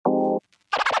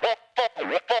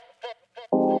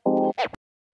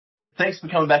Thanks for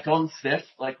coming back on, Steph.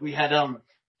 Like, we had some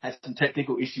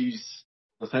technical issues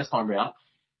the first time round,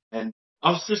 and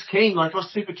I was just keen. Like, I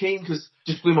was super keen because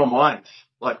it just blew my mind.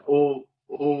 Like, all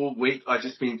week I've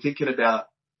just been thinking about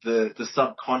the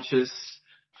subconscious.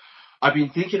 I've been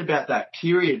thinking about that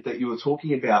period that you were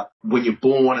talking about when you're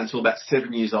born until about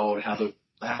 7 years old, how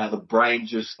the brain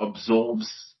just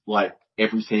absorbs like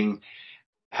everything.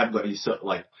 Haven't got any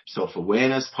like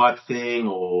self-awareness type thing,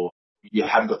 or you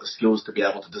haven't got the skills to be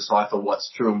able to decipher what's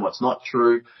true and what's not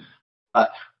true.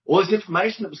 All this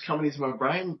information that was coming into my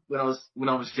brain when I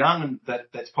was young, and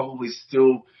that's probably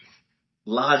still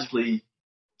largely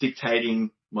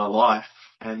dictating my life,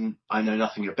 and I know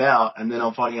nothing about. And then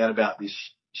I'm finding out about this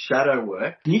shadow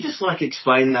work. Can you just like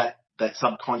explain that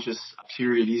subconscious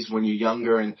period is when you're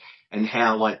younger, and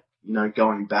how, like, you know,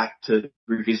 going back to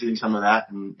revisiting some of that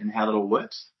and how that all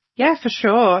works? Yeah, for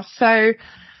sure. So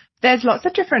there's lots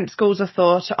of different schools of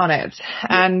thought on it.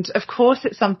 Yeah. And of course,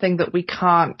 it's something that we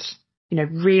can't, you know,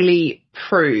 really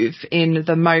prove in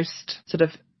the most sort of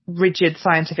rigid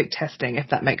scientific testing, if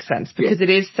that makes sense, because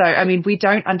it is so, I mean, we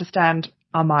don't understand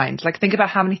our mind. Like, think about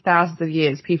how many thousands of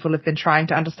years people have been trying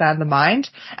to understand the mind,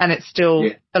 and it still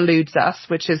eludes us,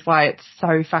 which is why it's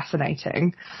so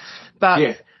fascinating.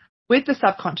 But with the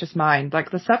subconscious mind,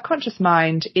 like, the subconscious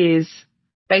mind is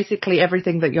basically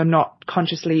everything that you're not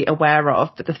consciously aware of,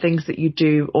 but the things that you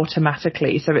do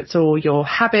automatically. So it's all your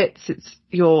habits, it's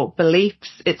your beliefs,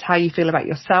 it's how you feel about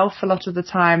yourself a lot of the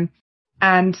time.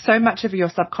 And so much of your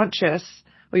subconscious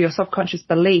or your subconscious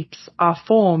beliefs are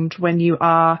formed when you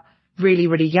are really,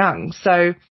 really young.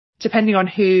 So depending on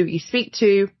who you speak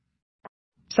to,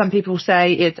 some people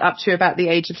say it's up to about the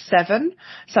age of 7.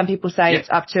 Some people say it's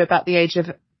up to about the age of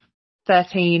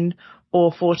 13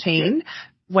 or 14.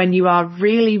 When you are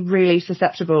really, really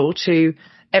susceptible to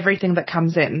everything that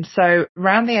comes in. So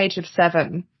around the age of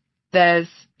 7,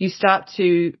 you start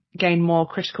to gain more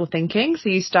critical thinking. So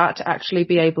you start to actually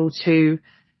be able to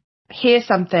hear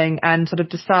something and sort of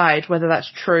decide whether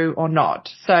that's true or not.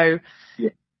 So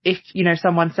if, you know,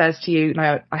 someone says to you,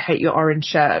 no, I hate your orange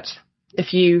shirt.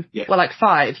 If you were like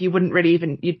 5, you wouldn't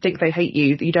really you'd think they hate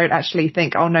you. You don't actually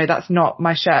think, oh no, that's not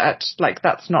my shirt. Like,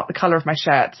 that's not the color of my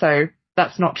shirt. So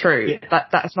that's not true.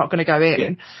 That's not going to go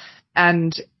in.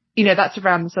 And, you know, that's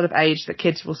around the sort of age that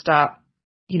kids will start,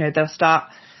 you know, they'll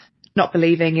start not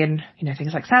believing in, you know,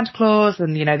 things like Santa Claus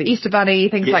and, you know, the Easter Bunny,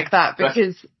 things like that,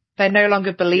 because they're no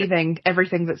longer believing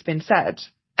everything that's been said.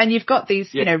 And you've got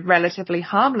these, you know, relatively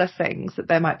harmless things that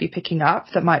they might be picking up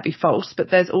that might be false, but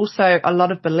there's also a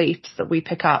lot of beliefs that we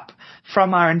pick up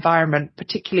from our environment,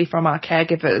 particularly from our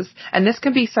caregivers. And this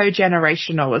can be so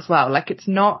generational as well. Like, it's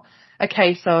not a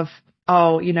case of,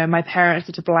 oh, you know, my parents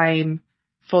are to blame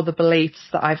for the beliefs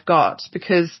that I've got,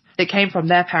 because it came from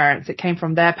their parents, it came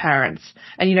from their parents.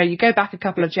 And, you know, you go back a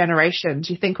couple of generations,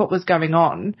 you think what was going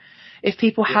on. If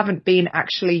people haven't been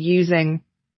actually using,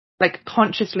 like,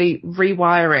 consciously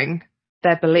rewiring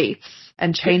their beliefs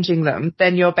and changing them,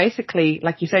 then you're basically,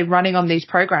 like you say, running on these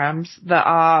programs that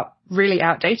are really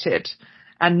outdated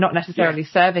and not necessarily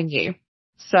serving you.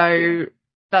 So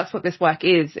that's what this work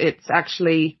is. It's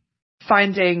actually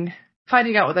finding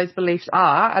out what those beliefs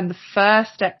are. And the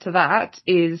first step to that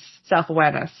is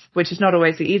self-awareness, which is not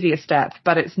always the easiest step,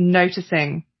 but it's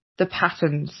noticing the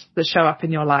patterns that show up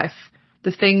in your life.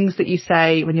 The things that you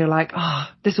say when you're like, oh,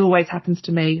 this always happens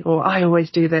to me, or I always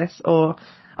do this, or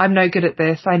I'm no good at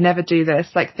this, I never do this.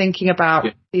 Like, thinking about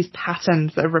these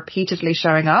patterns that are repeatedly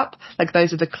showing up, like,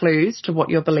 those are the clues to what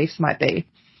your beliefs might be.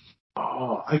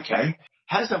 Oh, okay.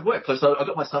 How does that work? So I've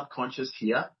got my subconscious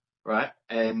here, right?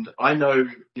 And I know,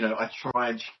 you know, I try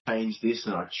and change this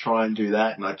and I try and do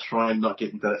that and I try and not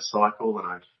get into that cycle,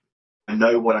 and I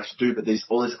know what I should do, but there's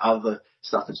all this other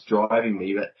stuff that's driving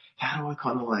me. But how do I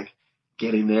kind of like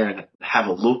get in there and have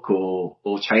a look or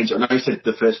change it? I know you said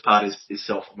the first part is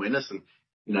self-awareness and,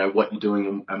 you know, what you're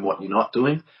doing and what you're not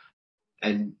doing.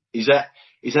 And is that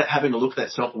having a look at that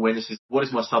self-awareness? What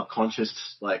is my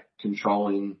subconscious like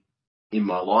controlling in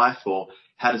my life, or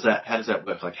how does that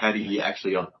work? Like, how do you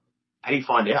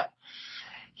find out?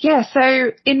 Yeah,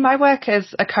 so in my work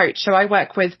as a coach, so I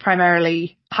work with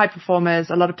primarily high performers,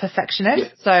 a lot of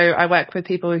perfectionists. Yeah. So I work with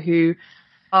people who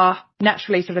are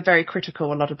naturally sort of very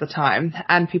critical a lot of the time,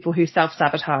 and people who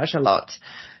self-sabotage a lot.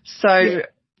 So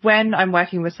when I'm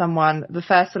working with someone, the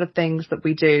first sort of things that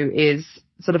we do is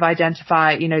sort of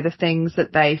identify, you know, the things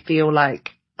that they feel like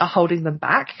are holding them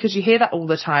back. Because you hear that all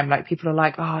the time. Like, people are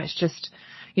like, oh, it's just,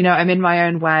 you know, I'm in my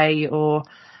own way, or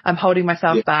I'm holding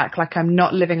myself back. Like, I'm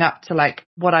not living up to like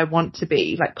what I want to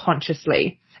be, like,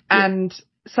 consciously. And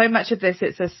so much of this,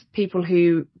 it's as people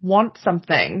who want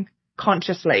something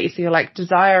consciously. So you're like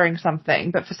desiring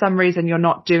something, but for some reason you're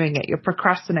not doing it. You're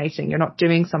procrastinating. You're not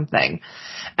doing something.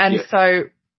 And so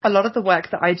a lot of the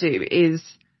work that I do is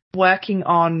working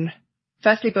on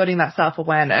firstly building that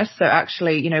self-awareness. So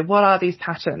actually, what are these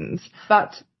patterns?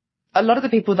 But a lot of the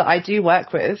people that I do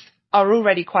work with are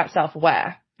already quite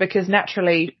self-aware, because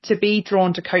naturally to be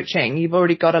drawn to coaching, you've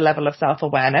already got a level of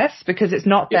self-awareness, because it's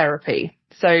not therapy.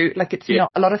 So like it's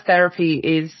not, a lot of therapy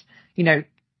is,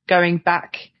 going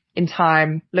back in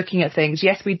time, looking at things.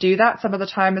 Yes, we do that some of the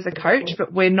time as a coach,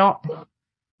 but we're not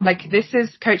like,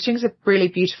 coaching's a really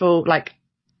beautiful, like,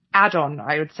 add-on,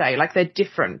 I would say. Like, they're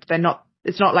different.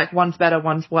 It's not like one's better,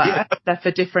 one's worse. They're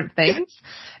for different things.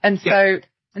 And so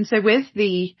with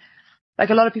like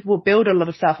a lot of people will build a lot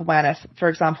of self-awareness, for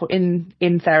example,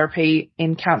 in therapy,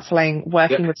 in counseling,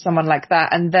 working with someone like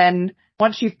that. And then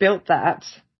once you've built that,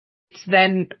 it's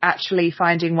then actually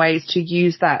finding ways to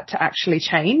use that to actually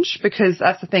change, because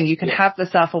that's the thing. You can have the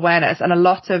self-awareness, and a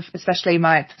lot of, especially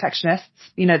my perfectionists,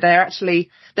 they're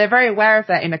very aware of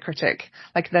their inner critic.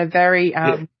 Like they're very,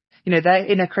 their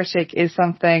inner critic is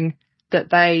something that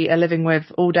they are living with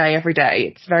all day, every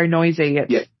day. It's very noisy.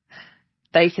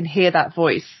 They can hear that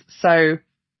voice. So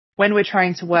when we're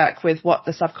trying to work with what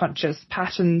the subconscious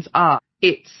patterns are,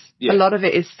 a lot of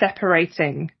it is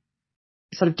separating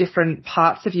sort of different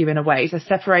parts of you in a way. So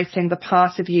separating the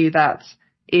part of you that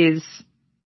is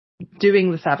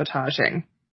doing the sabotaging.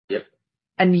 Yep.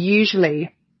 And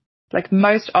usually, like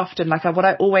most often, like what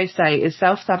I always say is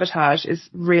self-sabotage is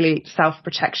really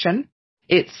self-protection.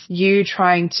 It's you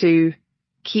trying to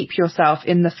keep yourself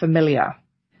in the familiar.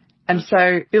 And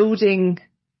so building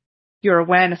your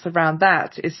awareness around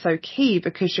that is so key,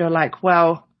 because you're like,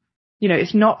 well,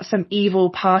 it's not some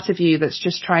evil part of you that's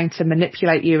just trying to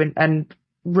manipulate you and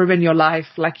ruin your life.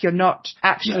 Like you're not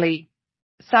actually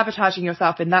sabotaging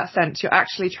yourself in that sense. You're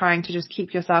actually trying to just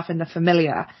keep yourself in the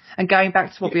familiar. And going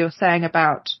back to what we were saying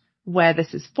about where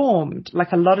this is formed,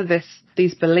 like a lot of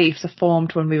these beliefs are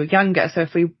formed when we were younger. So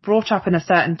if we brought up in a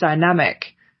certain dynamic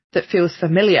that feels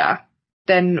familiar,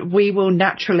 then we will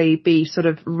naturally be sort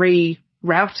of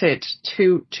rerouted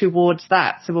towards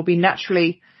that. So we'll be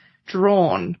naturally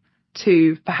drawn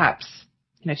to perhaps,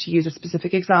 to use a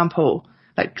specific example,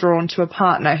 like drawn to a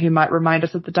partner who might remind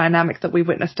us of the dynamic that we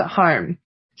witnessed at home.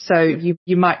 So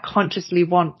you might consciously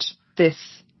want this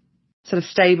sort of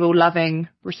stable, loving,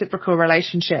 reciprocal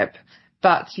relationship,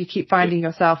 but you keep finding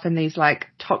yourself in these like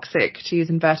toxic, to use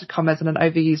inverted commas and an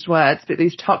overused words, but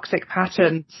these toxic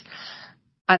patterns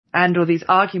and all these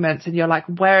arguments, and you're like,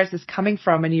 where is this coming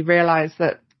from? And you realize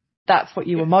that that's what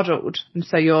you were modeled. And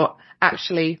so you're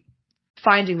actually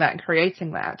finding that and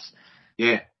creating that.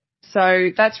 Yeah. So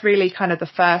that's really kind of the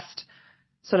first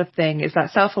sort of thing, is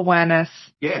that self-awareness.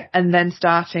 Yeah. And then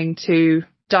starting to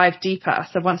dive deeper.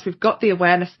 So once we've got the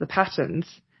awareness of the patterns,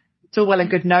 it's all well and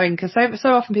good knowing, because so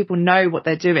often people know what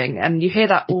they're doing, and you hear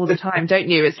that all the time, don't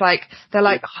you? It's like, they're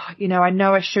like, I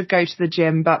know I should go to the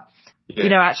gym, but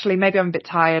actually maybe I'm a bit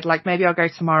tired. Like maybe I'll go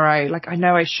tomorrow. Like I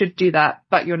know I should do that,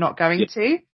 but you're not going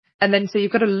to. And then so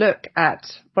you've got to look at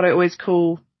what I always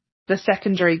call the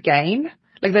secondary gain.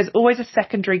 Like there's always a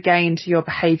secondary gain to your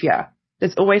behavior.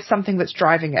 There's always something that's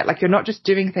driving it. Like you're not just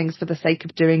doing things for the sake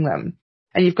of doing them.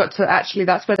 And you've got to actually,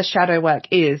 that's where the shadow work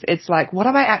is. It's like, what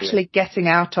am I actually getting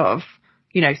out of,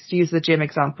 to use the gym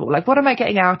example, like what am I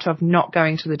getting out of not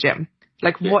going to the gym?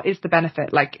 Like what is the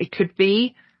benefit? Like it could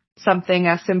be something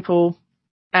as simple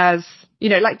as,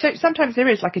 sometimes there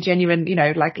is like a genuine,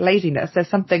 like laziness. There's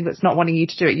something that's not wanting you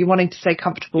to do it. You're wanting to stay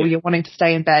comfortable. You're wanting to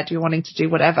stay in bed. You're wanting to do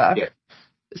whatever. Yeah.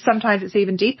 Sometimes it's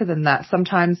even deeper than that.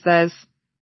 Sometimes there's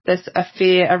a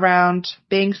fear around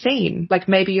being seen. Like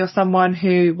maybe you're someone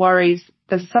who worries,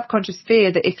 there's a subconscious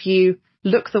fear that if you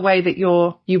look the way that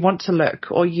you want to look,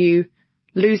 or you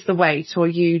lose the weight, or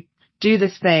you do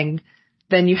this thing,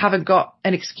 then you haven't got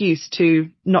an excuse to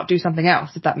not do something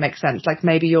else, if that makes sense. Like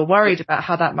maybe you're worried about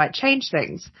how that might change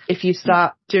things if you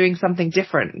start doing something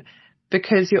different,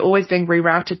 because you're always being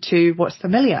rerouted to what's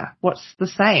familiar, what's the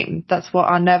same. That's what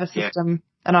our nervous system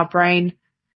and our brain,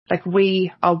 like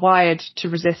we are wired to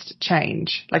resist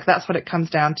change. Like that's what it comes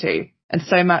down to. And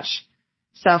so much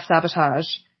self-sabotage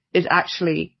is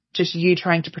actually just you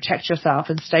trying to protect yourself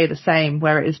and stay the same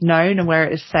where it is known and where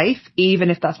it is safe, even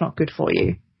if that's not good for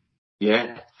you.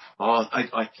 Yeah. Oh, I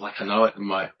know it in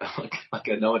my, I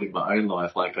know it in my own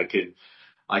life. Like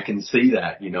I can see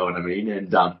that, you know what I mean?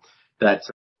 And,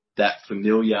 that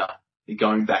familiar,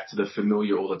 going back to the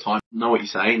familiar all the time. I know what you're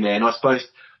saying there. And I suppose,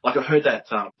 like I heard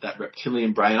that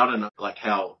reptilian brain, I don't know like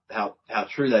how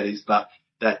true that is, but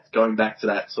that going back to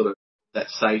that sort of, that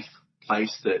safe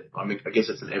place that, I mean, I guess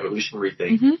it's an evolutionary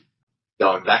thing,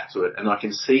 going back to it. And I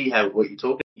can see how what you're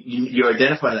talking, you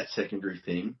identify that secondary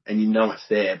thing and you know it's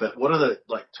there. But what are the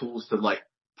like tools to like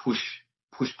push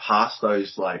past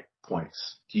those like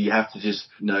points? Do you have to just,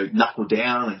 knuckle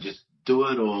down and just do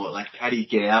it, or like how do you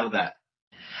get out of that?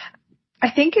 I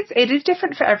think it is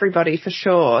different for everybody, for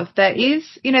sure. There is,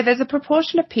 there's a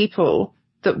proportion of people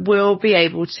that will be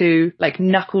able to like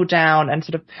knuckle down and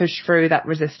sort of push through that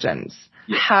resistance.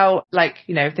 Yeah. How, like,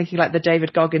 thinking like the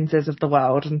David Gogginses of the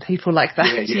world and people like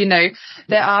that,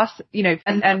 there are,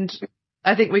 and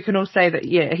I think we can all say that,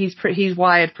 he's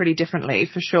wired pretty differently,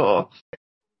 for sure.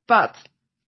 But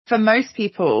for most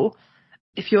people,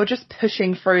 if you're just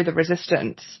pushing through the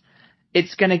resistance,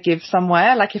 it's going to give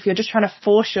somewhere. Like if you're just trying to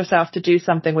force yourself to do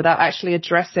something without actually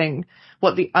addressing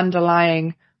what the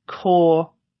underlying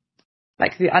core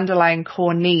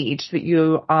need that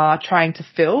you are trying to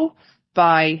fill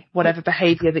by whatever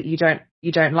behavior that you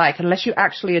don't like, unless you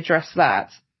actually address that,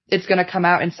 it's going to come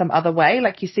out in some other way.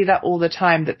 Like you see that all the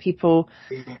time, that people,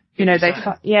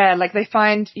 they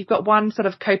find you've got one sort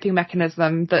of coping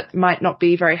mechanism that might not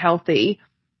be very healthy,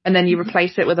 and then you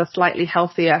replace it with a slightly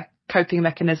healthier coping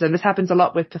mechanism. This happens a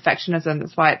lot with perfectionism.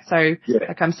 That's why it's so,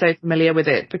 I'm so familiar with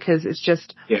it, because it's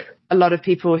just a lot of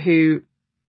people who,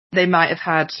 they might have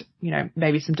had,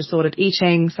 maybe some disordered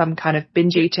eating, some kind of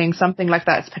binge eating, something like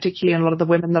that. It's particularly in a lot of the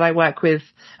women that I work with,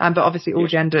 but obviously all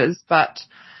genders. But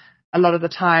a lot of the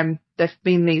time, there've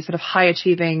been these sort of high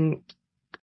achieving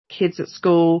kids at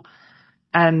school,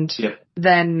 and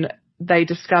then they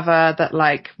discover that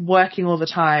like working all the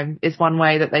time is one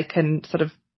way that they can sort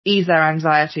of ease their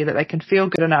anxiety, that they can feel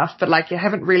good enough. But like you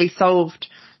haven't really solved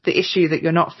the issue that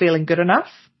you're not feeling good enough,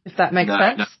 if that makes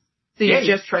sense. No. So you're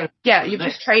just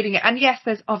trading it. And yes,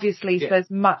 there's obviously, there's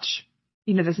much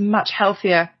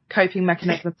healthier coping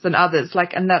mechanisms than others.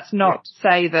 Like, and that's not to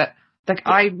say that, like,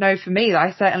 I know for me,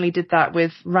 I certainly did that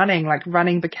with running. Like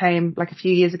running became, like a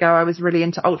few years ago, I was really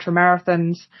into ultra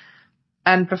marathons.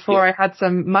 And before I had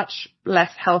some much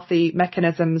less healthy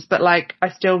mechanisms, but like I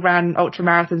still ran ultra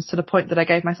marathons to the point that I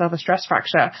gave myself a stress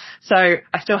fracture. So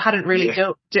I still hadn't really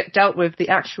dealt with the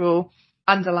actual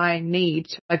underlying need.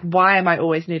 Like, why am I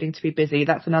always needing to be busy?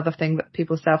 That's another thing that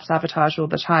people self-sabotage all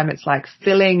the time. It's like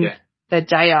filling their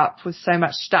day up with so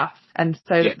much stuff, and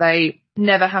so that they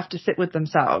never have to sit with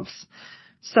themselves.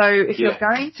 So if you're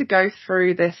going to go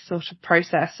through this sort of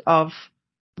process of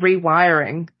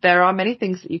rewiring, there are many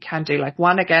things that you can do. Like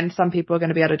one, again, some people are going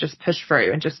to be able to just push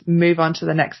through and just move on to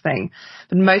the next thing.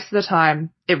 But most of the time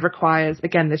it requires,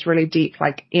 again, this really deep,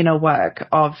 like inner work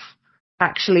of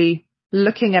actually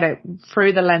looking at it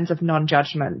through the lens of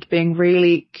non-judgment, being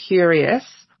really curious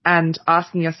and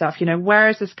asking yourself, where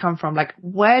has this come from? Like,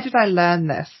 where did I learn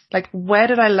this? Like, where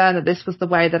did I learn that this was the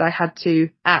way that I had to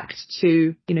act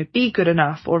to, be good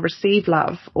enough or receive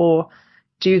love or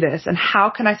do this? And how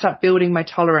can I start building my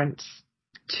tolerance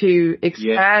to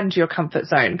expand your comfort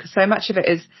zone? Because so much of it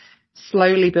is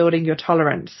slowly building your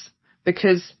tolerance.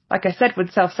 Because like I said,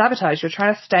 with self-sabotage, you're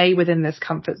trying to stay within this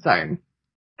comfort zone.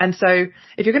 And so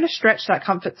if you're going to stretch that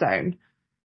comfort zone,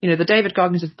 the David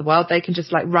Goggins of the world, they can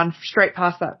just like run straight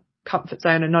past that comfort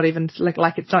zone and not even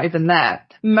like it's not even there.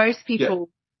 Most people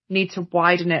need to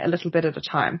widen it a little bit at a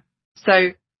time.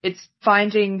 So it's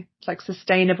finding like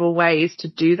sustainable ways to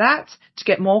do that, to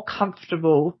get more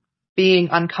comfortable being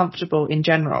uncomfortable in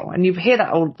general. And you hear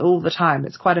that all the time.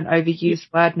 It's quite an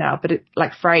overused word now, but it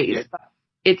like phrase.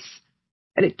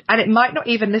 But it might not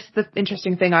even, this is the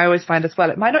interesting thing I always find as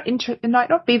well. It might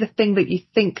not be the thing that you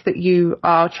think that you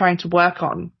are trying to work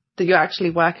on, that you're actually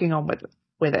working on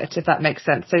with it, if that makes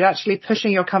sense. So you're actually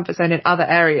pushing your comfort zone in other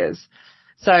areas.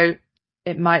 So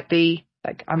it might be,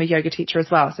 like, I'm a yoga teacher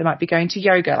as well. So it might be going to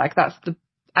yoga. Like that's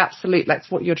that's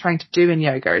what you're trying to do in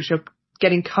yoga, is you're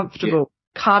getting comfortable,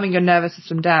 calming your nervous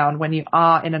system down when you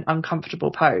are in an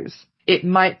uncomfortable pose. It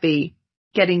might be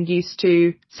getting used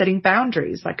to setting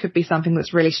boundaries. That could be something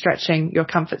that's really stretching your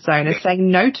comfort zone, is saying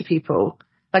no to people.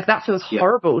 Like that feels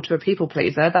horrible to a people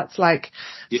pleaser. That's like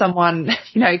someone,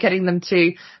 getting them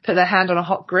to put their hand on a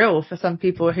hot grill for some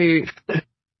people who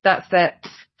that's their,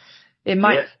 it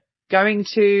might going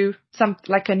to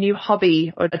like a new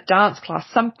hobby or a dance class,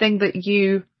 something that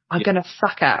you are going to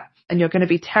suck at and you're going to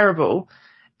be terrible.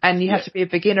 And you have to be a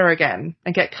beginner again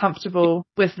and get comfortable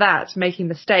with that, making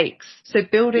mistakes. So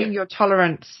building your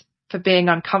tolerance for being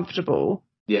uncomfortable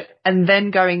and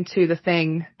then going to the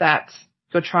thing that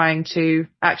you're trying to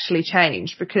actually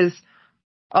change. Because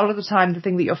a lot of the time, the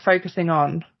thing that you're focusing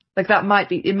on, like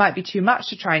it might be too much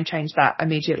to try and change that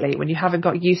immediately when you haven't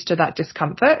got used to that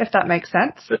discomfort, if that makes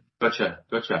sense. Gotcha.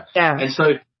 Yeah. And so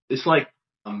it's like,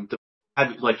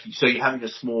 so you're having a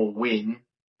small win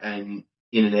and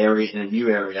in a new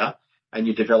area, and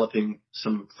you're developing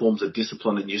some forms of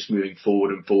discipline and you're just moving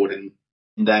forward and forward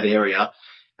in that area.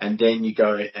 And then you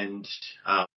go and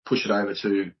push it over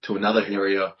to another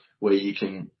area where you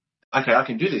can, okay, I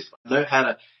can do this. I know how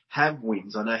to have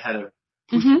wins. I know how to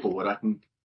push forward. I can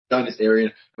go in this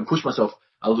area and push myself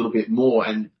a little bit more.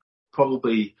 And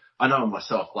probably, I know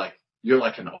myself, like, you're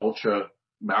like an ultra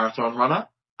marathon runner.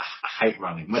 I hate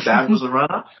running. My dad was a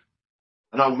runner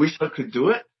and I wish I could do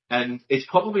it. And it's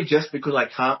probably just because I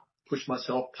can't push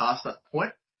myself past that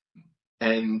point.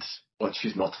 And I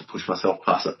choose not to push myself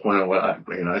past that point. I don't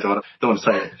want to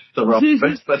say the wrong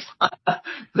words, but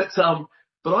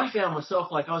I found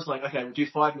myself, like, I was like, okay, we'll do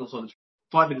 5 minutes on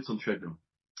the treadmill.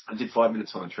 I did 5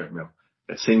 minutes on the treadmill.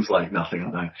 It seems like nothing, I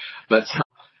know, but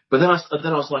then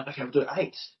I was like, okay, we'll do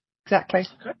 8. Exactly.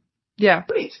 Okay. Yeah.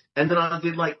 Great. And then I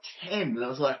did like 10, and I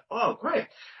was like, oh, great.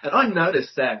 And I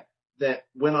noticed that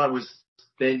when I was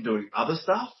then doing other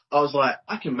stuff, I was like,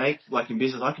 I can make, like in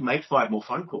business, I can make 5 more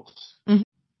phone calls. Mm-hmm.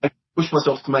 I pushed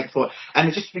myself to make 4. And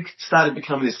it just started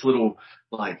becoming this little,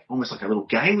 like, almost like a little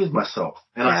game with myself.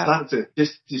 And I started to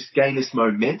just gain this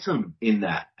momentum in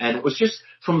that. And it was just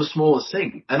from the smallest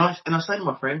thing. And I say to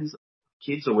my friends,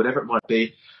 kids or whatever it might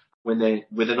be, when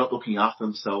they're not looking after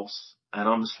themselves, and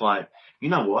I'm just like, you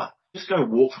know what? Just go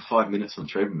walk for 5 minutes on the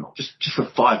treadmill, just for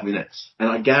 5 minutes. And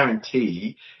I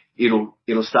guarantee it'll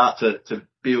start to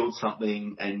build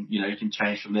something, and, you know, you can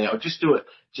change from there. Or just do it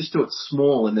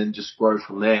small and then just grow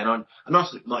from there. And I'm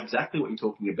not exactly what you're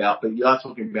talking about, but you are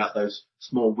talking about those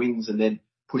small wins and then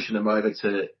pushing them over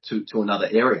to another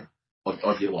area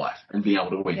of your life and being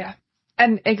able to win. Yeah.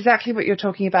 And exactly what you're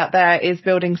talking about there is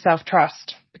building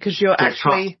self-trust, because you're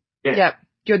actually,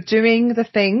 you're doing the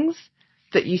things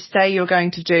that you say you're going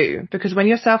to do. Because when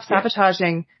you're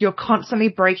self-sabotaging, you're constantly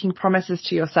breaking promises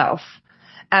to yourself.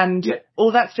 And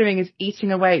all that's doing is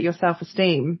eating away at your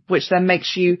self-esteem, which then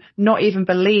makes you not even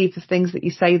believe the things that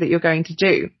you say that you're going to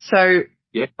do. So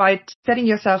by setting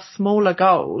yourself smaller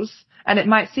goals, and it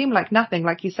might seem like nothing,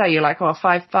 like you say, you're like, oh,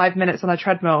 5 minutes on a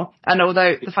treadmill. And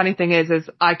although the funny thing is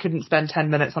I couldn't spend 10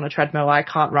 minutes on a treadmill. I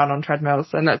can't run on treadmills.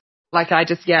 And that's like,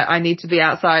 I need to be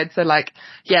outside. So like,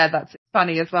 that's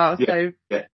funny as well. So,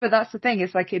 but that's the thing.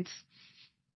 It's like, it's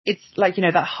like, you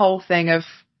know, that whole thing of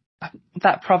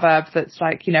that proverb that's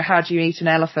like, you know, how do you eat an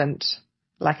elephant?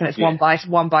 Like, and it's one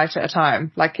bite at a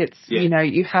time. Like, it's, you know,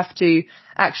 you have to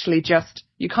actually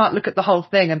you can't look at the whole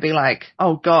thing and be like,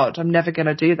 oh God, I'm never going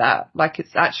to do that. Like,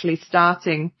 it's actually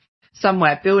starting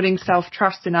somewhere, building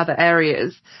self-trust in other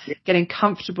areas, getting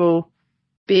comfortable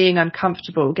being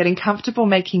uncomfortable, getting comfortable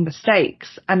making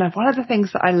mistakes. And one of the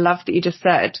things that I loved that you just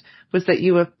said was that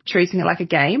you were treating it like a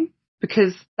game,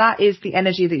 because that is the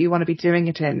energy that you want to be doing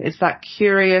it in. It's that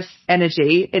curious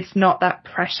energy. It's not that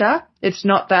pressure. It's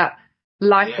not that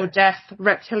life or death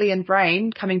reptilian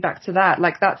brain coming back to that.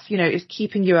 Like, that's, you know, is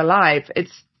keeping you alive.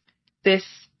 It's this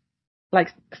like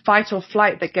fight or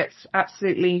flight that gets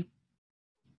absolutely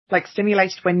like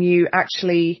stimulated when you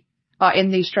actually are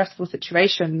in these stressful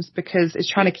situations, because it's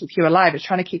trying to keep you alive. It's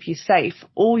trying to keep you safe.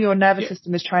 All your nervous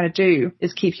system is trying to do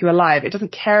is keep you alive. It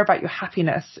doesn't care about your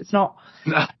happiness. It's not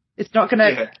going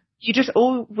to,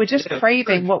 we're just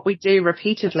craving what we do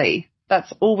repeatedly.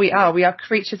 That's all we are. We are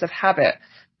creatures of habit.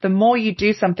 The more you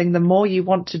do something, the more you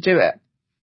want to do it.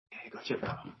 Yeah,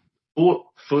 gotcha.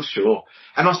 For sure.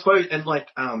 And I suppose, and like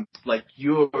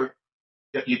you're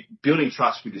building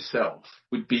trust with yourself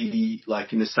would be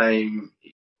like in the same,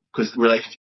 because the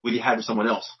relationship with you have with someone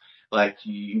else, like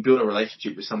you build a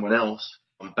relationship with someone else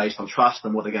based on trust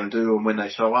and what they're going to do and when they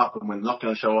show up and when they're not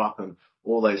going to show up and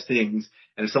all those things.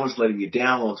 And if someone's letting you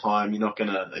down all the time, you're not going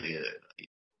to,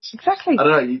 exactly. I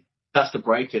don't know, that's to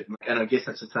break it. And I guess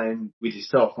that's the same with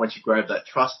yourself. Once you grab that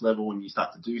trust level and you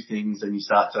start to do things and you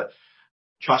start to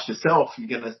trust yourself, you're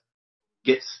going to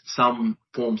get some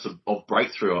forms of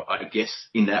breakthrough, I guess,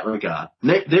 in that regard.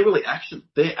 And they're really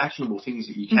actionable things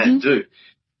that you can do.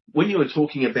 When you were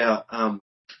talking about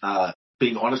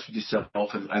being honest with yourself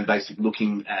and basically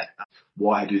looking at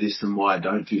why I do this and why I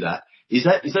don't do that, is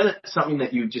that something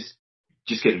that you just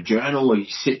get a journal or you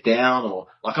sit down, or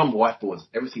like I'm whiteboards,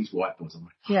 everything's whiteboards. I'm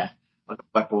like, I've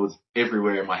got whiteboards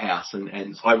everywhere in my house and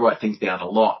I write things down a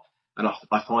lot. And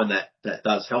I find that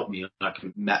does help me. I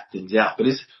can map things out. But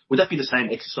would that be the same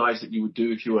exercise that you would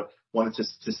do if you were wanted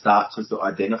to start to sort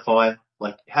of identify,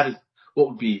 like what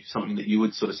would be something that you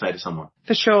would sort of say to someone?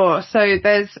 For sure. So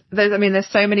there's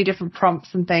so many different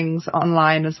prompts and things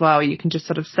online as well. You can just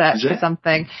sort of search for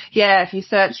something. Yeah. If you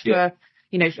search for,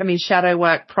 shadow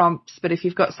work prompts, but if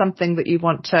you've got something that you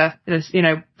want to,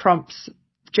 prompts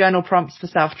journal prompts for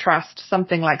self-trust,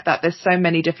 something like that. There's so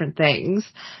many different things,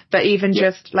 but even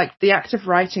just like the act of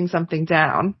writing something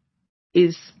down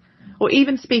is, or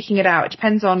even speaking it out, it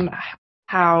depends on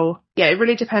how, it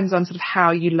really depends on sort of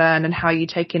how you learn and how you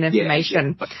take in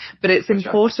information. But it's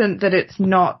important that it's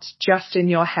not just in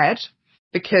your head,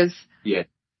 because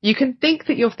you can think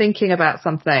that you're thinking about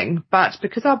something, but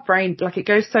because our brain, like, it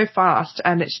goes so fast,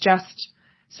 and it's just,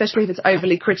 especially if it's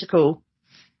overly critical.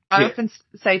 I often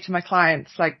say to my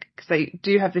clients, like, because they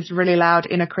do have this really loud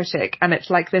inner critic, and it's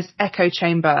like this echo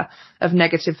chamber of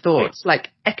negative thoughts, like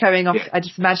echoing off. I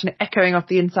just imagine it echoing off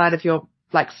the inside of your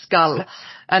like skull,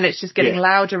 and it's just getting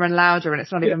louder and louder, and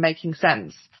it's not even making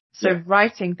sense. So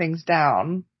writing things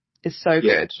down is so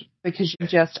good, because you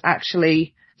just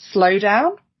actually slow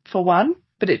down, for one.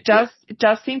 But it does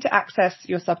seem to access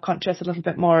your subconscious a little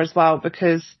bit more as well,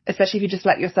 because especially if you just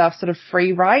let yourself sort of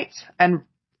free write, and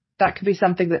that could be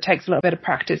something that takes a little bit of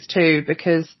practice too,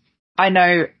 because I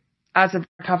know as a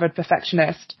recovered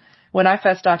perfectionist, when I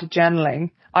first started journaling,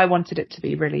 I wanted it to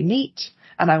be really neat,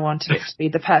 and I wanted it to be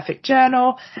the perfect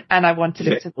journal, and I wanted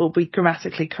it to all be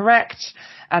grammatically correct.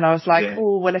 And I was like,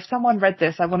 oh, well, if someone read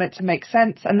this, I want it to make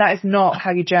sense. And that is not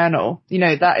how you journal. You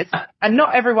know, that is, and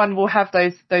not everyone will have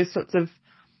those sorts of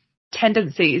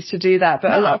tendencies to do that,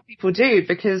 but a lot of people do,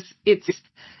 because it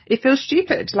feels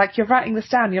stupid. Like, you're writing this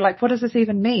down, you're like, what does this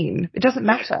even mean? It doesn't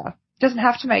matter. It doesn't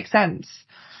have to make sense,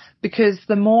 because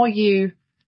the more you're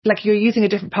using a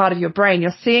different part of your brain,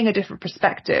 you're seeing a different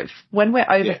perspective. When we're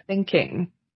overthinking,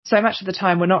 so much of the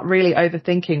time we're not really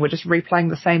overthinking, we're just replaying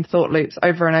the same thought loops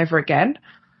over and over again.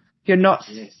 You're not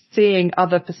seeing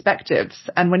other perspectives.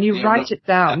 And when you write it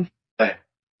down,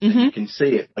 you can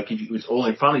see it, like, if it was all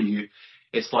in front of you,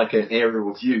 it's like an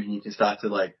aerial view, and you can start to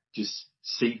like just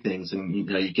see things, and you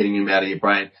know, you're getting them out of your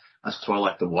brain. That's why I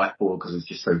like the whiteboard, because it's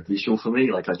just so visual for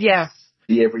me. Like, I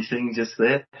see everything just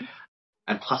there.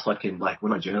 And plus, like,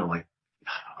 when I journal, like,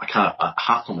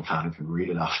 half of them I can't even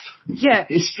read enough.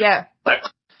 Like,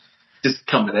 just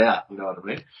coming out, you know what I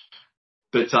mean?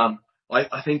 But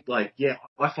I think, like,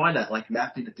 I find that, like,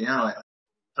 mapping it down, I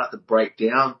start to break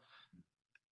down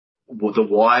the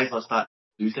whys. I start to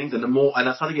do things, and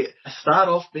I start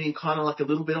off being kind of like a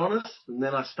little bit honest, and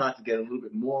then I start to get a little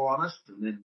bit more honest, and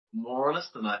then more honest,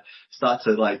 and I start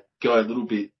to like go a little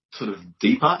bit sort of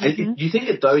deeper. And you think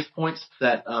at those points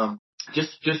that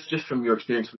just from your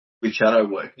experience with shadow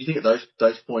work, you think at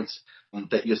those points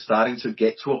that you're starting to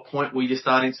get to a point where you're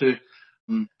starting to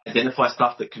identify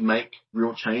stuff that can make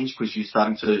real change, because you're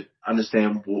starting to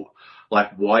understand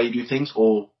why you do things,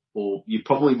 or you're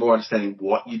probably more understanding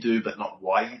what you do but not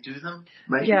why you do them,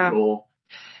 maybe?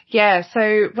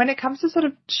 So when it comes to sort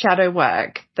of shadow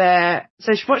work,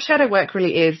 so what shadow work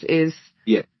really is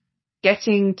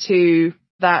getting to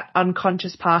that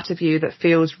unconscious part of you that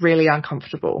feels really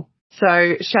uncomfortable.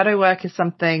 So shadow work is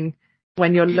something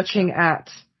when you're looking at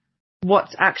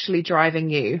what's actually driving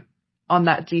you on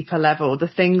that deeper level, the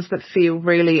things that feel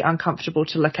really uncomfortable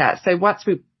to look at. So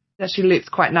actually loops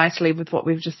quite nicely with what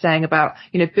we were just saying about,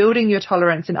 you know, building your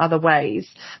tolerance in other ways.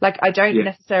 Like, I don't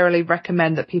necessarily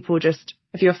recommend that people just,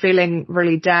 if you're feeling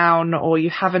really down, or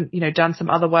you haven't, you know, done some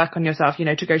other work on yourself, you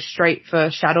know, to go straight for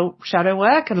shadow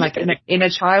work and like inner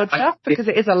child stuff, because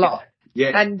it is a lot.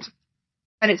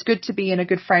 And it's good to be in a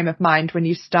good frame of mind when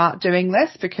you start doing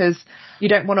this, because you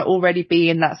don't want to already be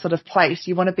in that sort of place.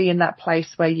 You want to be in that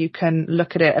place where you can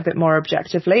look at it a bit more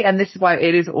objectively. And this is why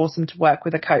it is awesome to work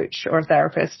with a coach or a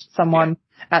therapist, someone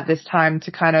at this time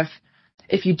to kind of,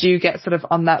 if you do get sort of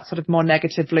on that sort of more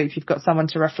negative loop, you've got someone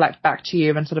to reflect back to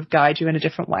you and sort of guide you in a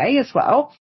different way as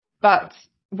well. But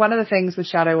one of the things with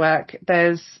shadow work,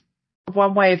 there's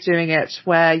one way of doing it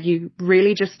where you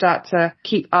really just start to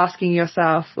keep asking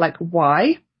yourself, like,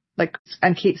 why, like,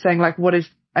 and keep saying, like, what is,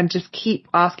 and just keep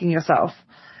asking yourself.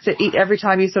 So every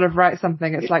time you sort of write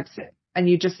something, it's like, and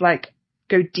you just like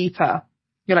go deeper.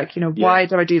 You're like, you know, why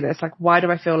do I do this? Like, why do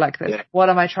I feel like this? What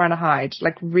am I trying to hide?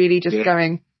 Like, really just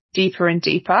going deeper and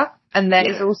deeper. And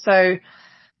there's also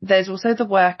the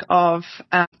work of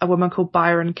a woman called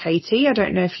Byron Katie. I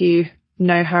don't know if you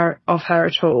know her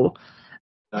at all.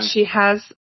 She has,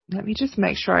 let me just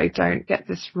make sure I don't get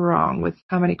this wrong with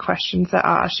how many questions there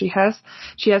are. She has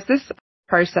this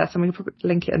process, and we can probably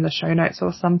link it in the show notes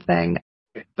or something,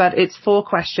 but it's 4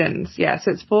 questions.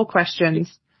 So it's 4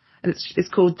 questions, and it's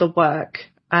called The Work.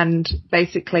 And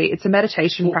basically it's a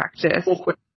meditation practice.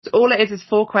 All it is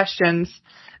 4 questions,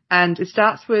 and it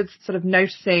starts with sort of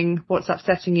noticing what's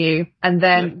upsetting you. And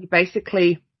then you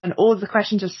basically, and all the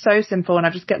questions are so simple, and I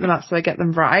just get them up so I get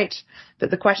them right.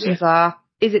 But the questions are,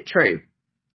 is it true?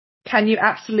 Can you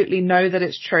absolutely know that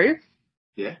it's true?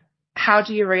 how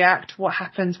do you react? What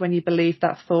happens when you believe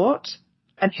that thought?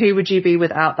 And who would you be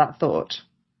without that thought?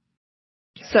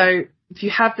 So if you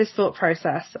have this thought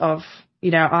process of,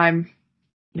 I'm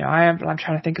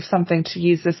trying to think of something to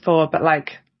use this for, but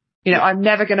like, I'm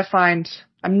never going to find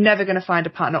a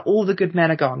partner. All the good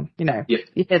men are gone. You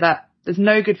hear that. There's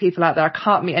no good people out there. I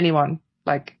can't meet anyone.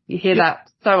 Like, you hear that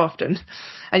so often,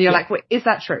 and you're like, well, is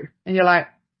that true? And you're like,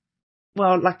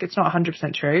 well, like, it's not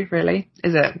 100% true, really,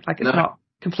 is it? Like, it's not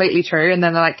completely true. And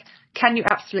then they're like, can you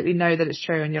absolutely know that it's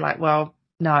true? And you're like, well,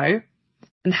 no.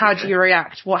 And how do you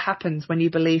react? What happens when you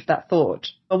believe that thought?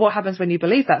 Or what happens when you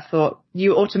believe that thought?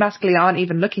 You automatically aren't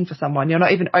even looking for someone. You're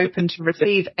not even open to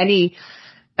receive any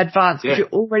advance because you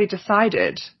already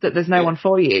decided that there's no one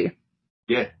for you.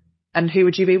 Yeah. And who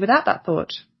would you be without that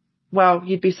thought? Well,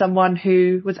 you'd be someone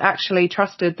who was actually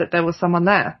trusted that there was someone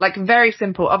there. Like, very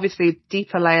simple, obviously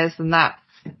deeper layers than that.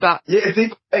 But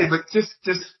but just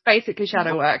basically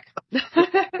shadow work.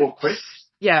 Or questions.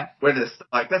 Yeah. When it's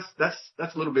like,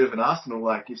 that's a little bit of an arsenal.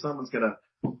 Like, if someone's gonna,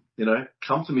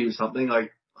 come to me with something,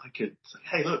 like, I could say,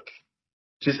 hey, look,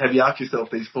 just have you asked yourself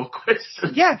these 4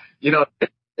 questions? Yeah.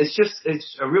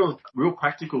 It's a real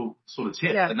practical sort of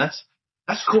tip. And that's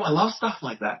cool. I love stuff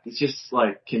like that. It's just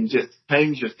like, can just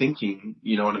change your thinking.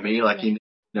 You know what I mean? Like, in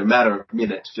a matter of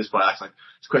minutes, just by asking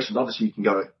these questions. Obviously, you can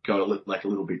go like a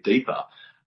little bit deeper.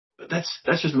 But that's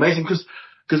just amazing because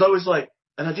I was like,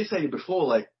 and I did say to you before,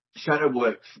 like, shadow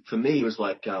work for me was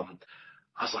like, I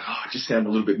was like, it just sounded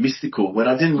a little bit mystical when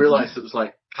I didn't realize it was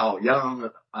like Carl Jung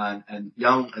and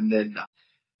Jung, and then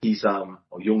he's or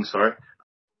Jung, sorry,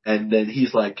 and then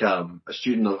he's like a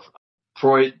student of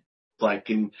Freud, like,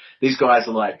 and these guys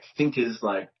are like thinkers,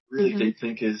 like really deep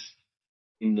thinkers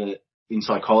in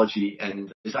psychology,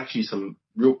 and there's actually some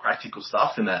real practical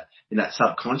stuff in that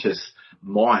subconscious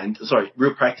mind. Sorry,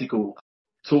 real practical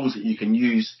tools that you can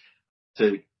use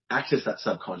to access that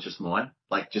subconscious mind,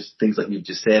 like just things like you've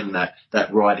just said, and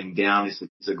that writing down is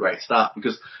a great start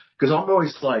because I'm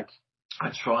always like,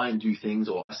 I try and do things,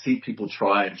 or I see people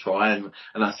try and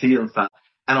I see them fail,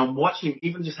 and I'm watching,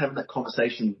 even just having that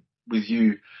conversation with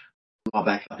you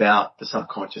back about the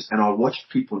subconscious, and I watch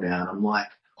people now and I'm like,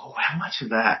 oh, how much of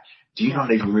that do you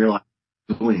not even realize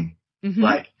you're doing?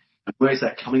 Like, where's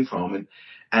that coming from?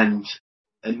 And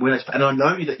when and I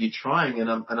know that you're trying, and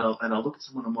I look at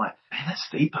someone, I'm like, man, that's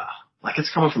deeper. Like,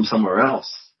 it's coming from somewhere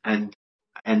else. And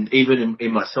even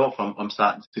in myself, I'm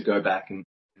starting to go back and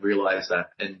realize that.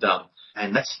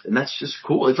 And that's just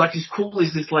cool. It's like, as cool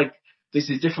as this, like, there's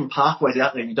these different pathways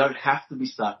out there. You don't have to be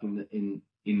stuck in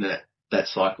that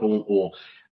cycle or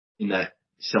in that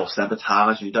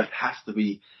self-sabotage. You don't have to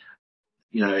be,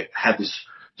 have this,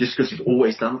 just because you've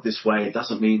always done it this way, it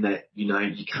doesn't mean that,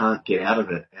 you can't get out of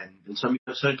it. And so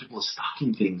many people are stuck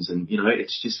in things, and,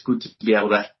 it's just good to be able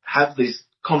to have these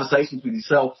conversations with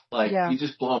yourself. Like, you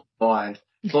just blow my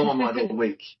mind all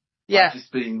week. Yeah. Like,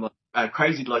 just being like,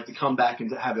 crazy, like, to come back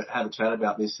and to have a chat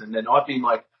about this. And then I've been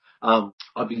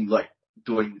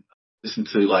listen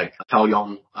to like Carl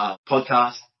Jung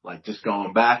podcast, like just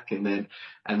going back, and then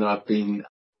I've been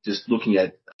just looking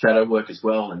at shadow work as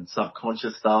well and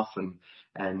subconscious stuff,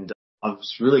 and I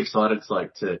was really excited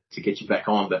to get you back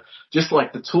on. But just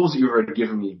like the tools that you've already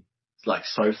given me, like,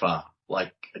 so far,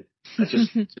 like, it's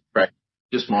just great,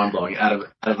 just mind blowing out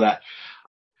of that.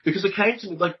 Because it came to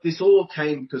me, like, this all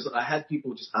came because I had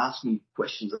people just ask me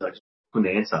questions that I just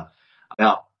couldn't answer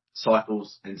about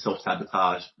cycles and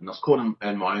self-sabotage, and I was caught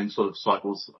in my own sort of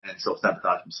cycles and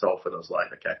self-sabotage myself, and I was like,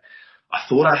 okay, I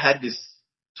thought I had this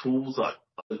tools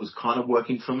that was kind of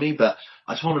working for me, but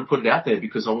I just wanted to put it out there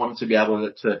because I wanted to be able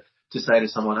to say to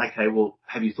someone, okay, well,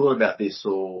 have you thought about this,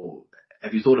 or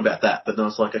have you thought about that? But then I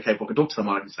was like, okay, well, I can talk to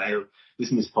someone and say, hey,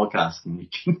 listen to this podcast, and you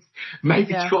can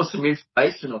maybe draw some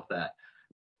information off that.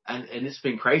 And it's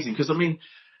been crazy because, I mean,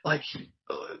 like,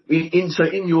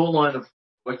 in your line of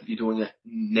work that you're doing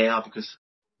now, because,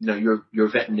 you're a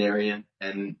veterinarian,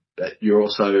 and you're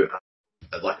also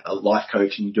like a life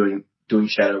coach, and you're doing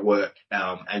shadow work,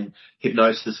 and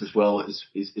hypnosis as well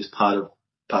is part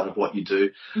of what you do.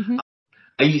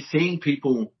 Are you seeing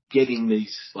people getting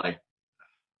these like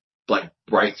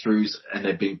breakthroughs, and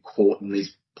they've been caught in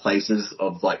these places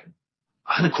of, like,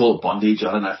 I'm going to call it bondage.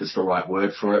 I don't know if it's the right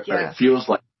word for it, but it feels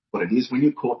like what it is. When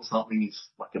you're caught in something, it's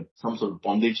like some sort of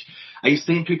bondage. Are you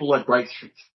seeing people like break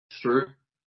through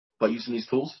by using these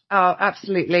tools? Oh,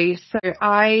 absolutely. So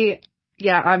I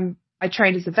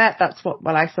trained as a vet. That's what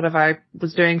I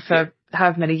was doing for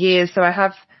however many years. So I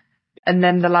have, and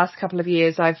then the last couple of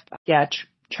years I've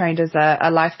trained as a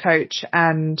life coach,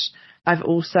 and I've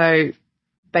also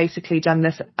basically done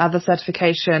this other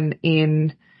certification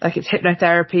in like it's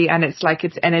hypnotherapy and it's like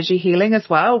it's energy healing as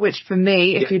well, which for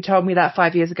me, if you told me that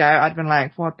 5 years ago, I'd been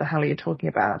like, what the hell are you talking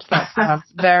about? That sounds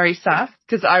very sus,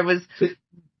 because I was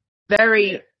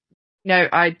very,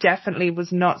 I definitely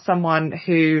was not someone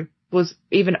who was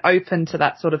even open to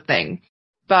that sort of thing.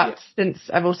 But since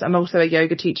I'm also a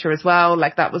yoga teacher as well,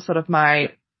 like that was sort of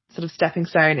my sort of stepping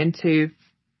stone into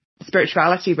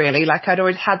spirituality, really. Like I'd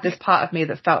always had this part of me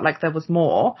that felt like there was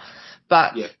more,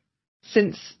 but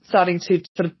since starting to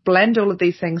sort of blend all of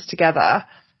these things together,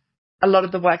 a lot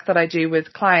of the work that I do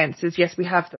with clients is, yes, we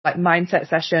have like mindset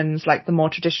sessions, like the more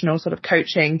traditional sort of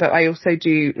coaching, but I also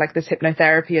do like this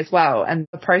hypnotherapy as well. And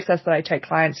the process that I take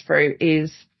clients through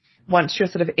is, once you're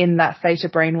sort of in that theta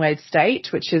brainwave state,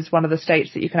 which is one of the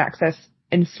states that you can access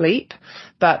in sleep,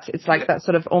 but it's like that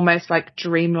sort of almost like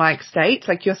dreamlike state,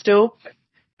 like you're still,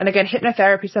 and again,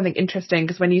 hypnotherapy is something interesting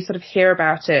because when you sort of hear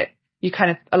about it, you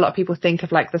kind of, a lot of people think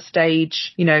of like the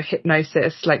stage,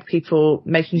 hypnosis, like people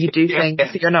making you do things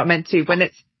that you're not meant to, when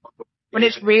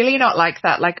it's really not like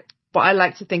that. Like what I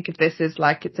like to think of this is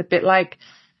like, it's a bit like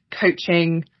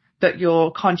coaching, but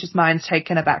your conscious mind's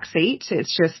taken a back seat.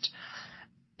 It's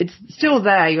still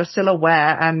there. You're still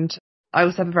aware. And I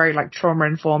also have a very like trauma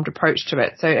informed approach to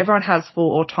it. So everyone has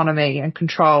full autonomy and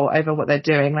control over what they're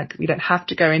doing. Like you don't have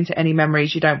to go into any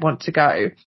memories you don't want to go.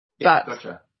 But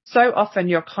so often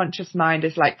your conscious mind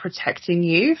is like protecting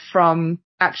you from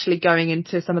actually going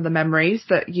into some of the memories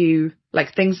that you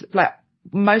like, things like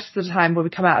most of the time when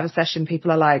we come out of a session,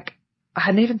 people are like, I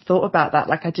hadn't even thought about that.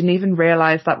 Like I didn't even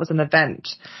realize that was an event.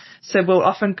 So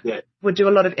we'll do a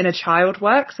lot of inner child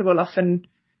work. So we'll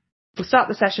start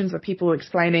the sessions with people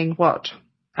explaining what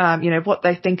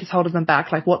they think is holding them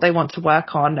back, like what they want to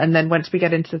work on. And then once we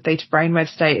get into the theta brainwave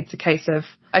state, it's a case of,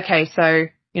 okay, so,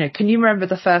 can you remember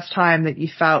the first time that you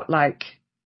felt like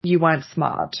you weren't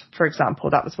smart? For example,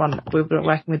 that was one we were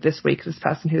working with this week, this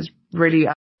person who's really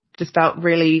just felt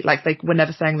really like they were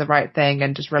never saying the right thing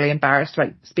and just really embarrassed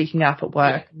about speaking up at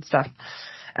work and stuff.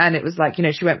 And it was like,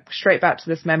 she went straight back to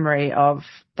this memory of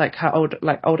like her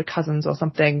older cousins or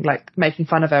something, like making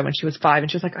fun of her when she was 5.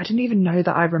 And she was like, I didn't even know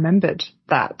that I remembered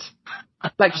that.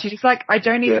 Like, she's like, I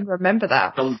don't even remember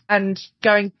that.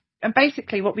 And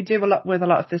basically what we do with a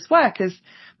lot of this work is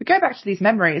we go back to these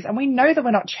memories and we know that we're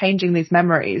not changing these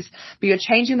memories, but you're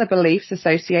changing the beliefs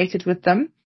associated with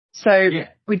them. So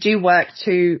we do work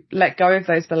to let go of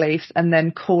those beliefs and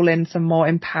then call in some more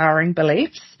empowering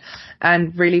beliefs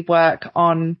and really work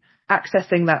on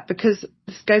accessing that, because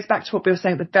this goes back to what we were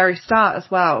saying at the very start as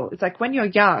well. It's like when you're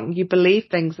young, you believe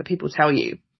things that people tell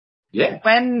you. Yeah.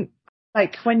 When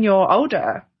you're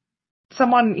older,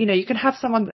 someone, you can have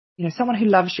someone who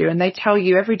loves you and they tell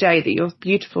you every day that you're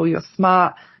beautiful, you're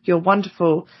smart, you're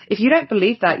wonderful. If you don't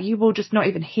believe that, you will just not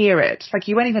even hear it. Like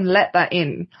you won't even let that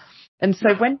in. And so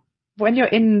when you're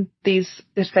in this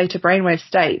theta brainwave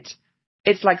state,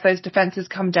 it's like those defenses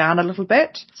come down a little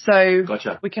bit. So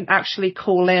we can actually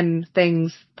call in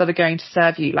things that are going to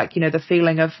serve you. Like, the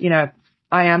feeling of,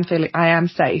 I am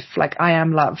safe. Like I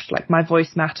am loved. Like my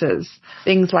voice matters.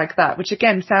 Things like that, which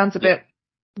again sounds a bit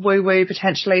woo woo,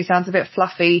 potentially sounds a bit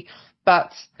fluffy,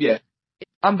 but it's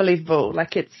unbelievable.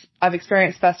 Like I've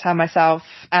experienced firsthand myself,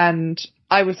 and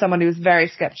I was someone who was very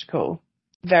skeptical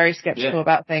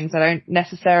about things. I don't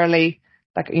necessarily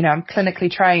I'm clinically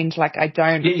trained. Like I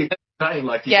don't.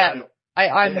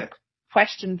 I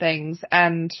question things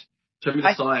and show me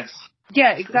the science.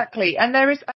 Yeah, exactly. And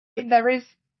there is,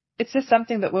 it's just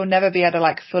something that we'll never be able to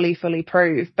like fully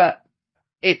prove, but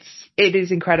it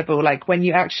is incredible. Like when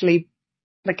you actually,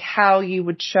 like how you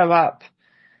would show up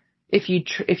if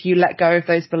you let go of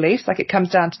those beliefs. Like it comes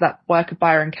down to that work of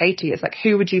Byron Katie. It's like,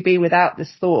 who would you be without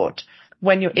this thought?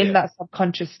 When you're in that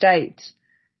subconscious state,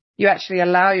 you actually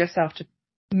allow yourself to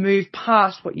move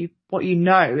past what you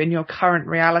know in your current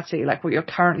reality, like what you're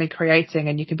currently creating.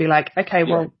 And you can be like, okay,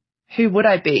 well, who would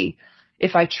I be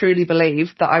if I truly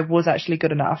believed that I was actually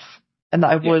good enough and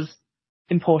that I was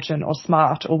important or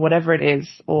smart or whatever it is,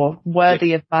 or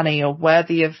worthy of money or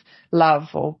worthy of love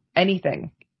or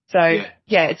anything. So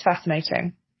it's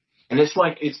fascinating. And it's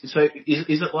like, is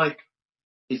it like,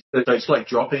 it's like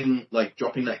dropping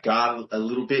that guard a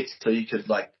little bit so you could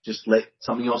like just let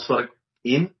something else sort of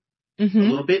in a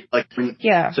little bit, like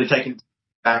so taking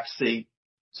back seat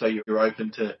so you're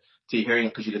open to hearing it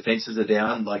because your defenses are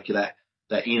down, like that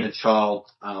inner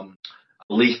child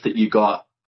belief that you got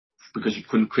because you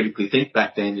couldn't critically think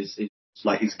back then is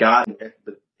like his guard.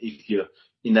 But if you're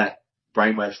in that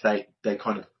brainwave state, that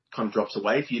kind of drops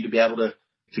away for you to be able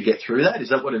to get through that. Is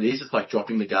that what it is? It's like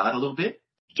dropping the guard a little bit.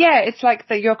 Yeah, it's like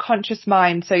your conscious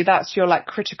mind. So that's your like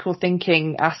critical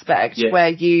thinking aspect where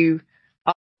you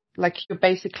are like, you're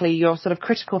basically, your sort of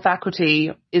critical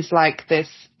faculty is like this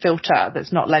filter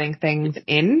that's not letting things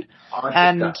in.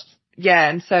 And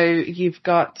and so you've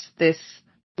got this,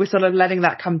 we're sort of letting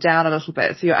that come down a little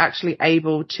bit. So you're actually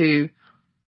able to,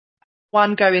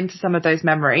 one, go into some of those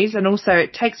memories. And also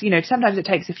it takes, sometimes it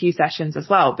takes a few sessions as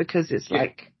well, because it's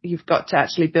like you've got to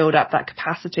actually build up that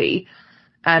capacity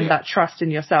and that trust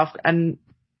in yourself. And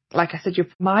like I said, your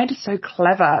mind is so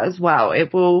clever as well.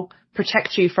 It will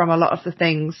protect you from a lot of the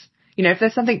things. If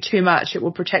there's something too much, it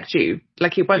will protect you.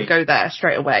 Like it won't go there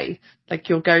straight away. Like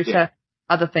you'll go to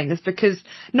other things, because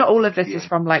not all of this is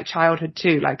from like childhood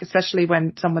too. Like especially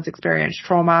when someone's experienced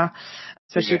trauma,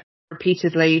 especially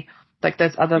repeatedly, like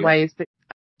there's other ways that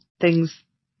things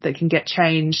that can get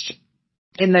changed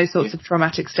in those sorts of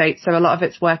traumatic states. So a lot of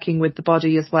it's working with the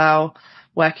body as well,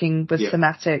 working with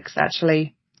somatics,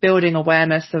 actually building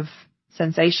awareness of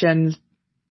sensations,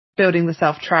 building the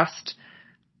self-trust,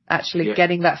 actually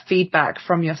getting that feedback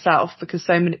from yourself, because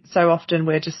so often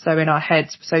we're just so in our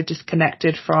heads, so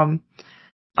disconnected from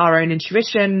our own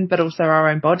intuition, but also our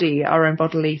own body, our own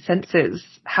bodily senses,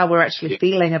 how we're actually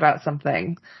feeling about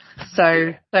something.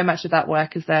 So much of that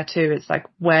work is there too. It's like,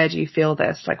 where do you feel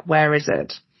this? Like, where is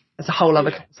it? It's a whole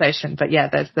other conversation, but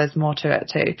there's more to it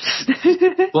too.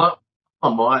 Well,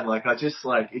 on mine, like I just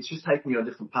like, it's just taking me on a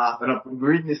different path. And I've been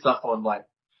reading this stuff on like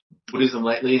Buddhism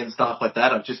lately and stuff like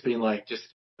that. I've just been like, just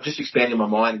expanding my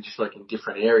mind and just like in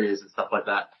different areas and stuff like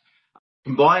that.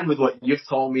 Combined with what you've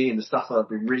told me and the stuff that I've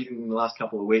been reading in the last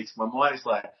couple of weeks, my mind is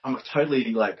like, I'm a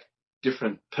totally like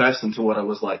different person to what I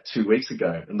was like 2 weeks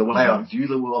ago. And the way I view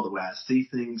the world, the way I see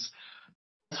things.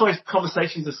 That's why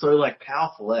conversations are so like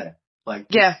powerful, Like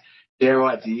their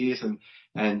ideas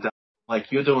and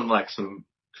like you're doing like some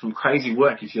crazy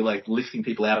work if you're like lifting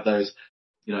people out of those,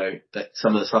 that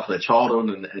some of the stuff of their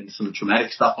childhood and some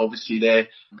traumatic stuff obviously there,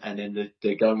 and then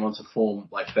they're going on to form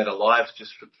like better lives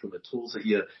just from the tools that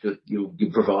you're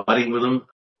providing with them.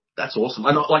 That's awesome.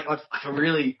 And I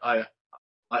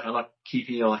like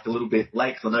keeping you like a little bit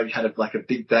late because I know you had like a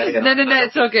big day. No,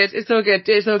 it's all good.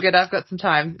 It's all good. I've got some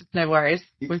time. No worries.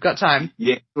 We've got time.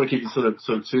 Yeah, I don't want to keep you sort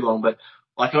of too long, but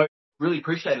like I really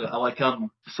appreciate it. I like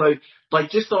so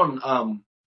like just on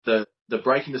the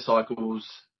breaking the cycles,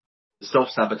 the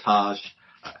self-sabotage,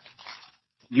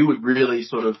 you would really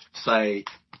sort of say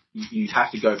you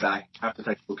have to go back, you have to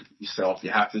take a look at yourself, you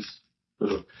have to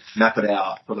sort of map it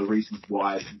out for the reasons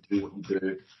why you do what you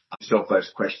do, ask yourself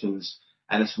those questions,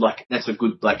 and it's like, that's a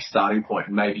good like starting point,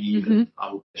 and maybe even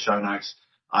I will show notes,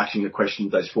 asking the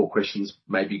questions, those 4 questions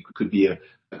maybe could be a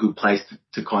good place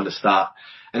to kind of start.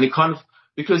 And it kind of,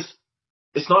 because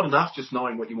it's not enough just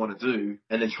knowing what you want to do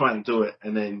and then trying to do it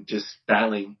and then just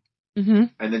failing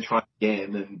and then trying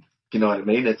again, and you know what I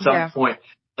mean? At some point,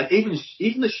 like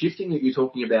even the shifting that you're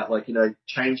talking about, like,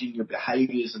 changing your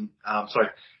behaviors and,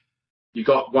 you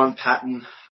got one pattern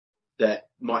that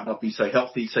might not be so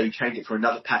healthy, so you change it for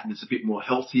another pattern that's a bit more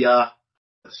healthier.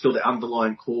 It's still the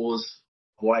underlying cause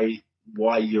why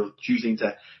you're choosing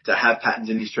to have patterns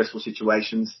in these stressful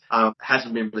situations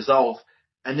hasn't been resolved.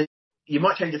 And then you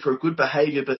might change it for a good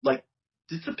behavior, but like,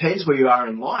 it depends where you are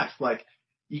in life. Like,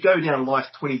 you go down life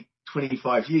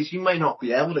 25 years, you may not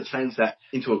be able to change that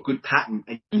into a good pattern,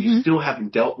 and you still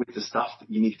haven't dealt with the stuff that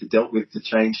you need to deal with to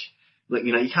change. Like,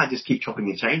 you can't just keep chopping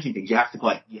and changing things. You have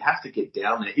to get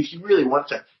down there if you really want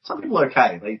to. Some people are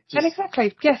okay. And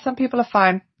exactly. Yeah, some people are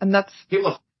fine. And that's, people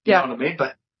are, you know what I mean?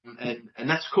 But, and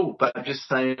that's cool. But I'm just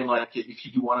saying, like, if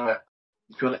you want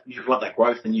that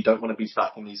growth and you don't want to be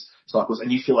stuck in these cycles and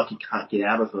you feel like you can't get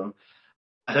out of them,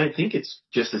 I don't think it's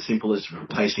just as simple as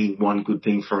replacing one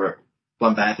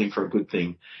bad thing for a good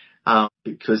thing.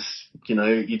 Because,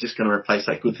 you're just going to replace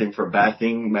that good thing for a bad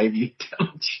thing. Maybe.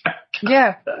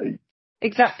 Yeah,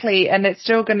 exactly. And it's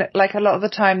still going to, like, a lot of the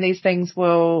time these things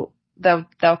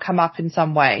they'll come up in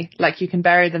some way. Like, you can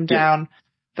bury them down,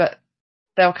 but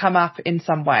they'll come up in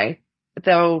some way.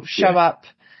 They'll show up,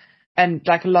 and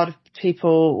like a lot of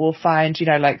people will find,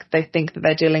 like they think that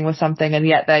they're dealing with something and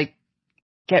yet they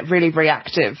get really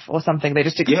reactive or something. They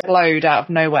just explode out of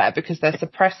nowhere because they're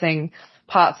suppressing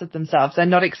parts of themselves. They're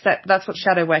not that's what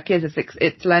shadow work is.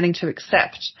 It's learning to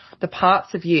accept the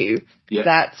parts of you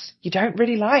that you don't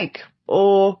really like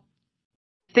or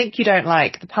think you don't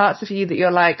like, the parts of you that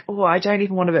you're like, oh, I don't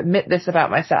even want to admit this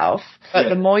about myself. But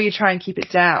the more you try and keep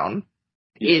it down,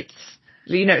 it's,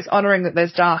 it's honoring that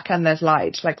there's dark and there's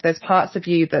light. like there's parts of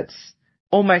you that's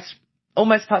almost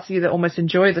parts of you that almost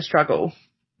enjoy the struggle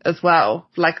as well.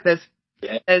 Like there's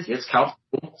Yeah, There's, it's comfortable.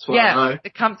 That's what yeah, I know.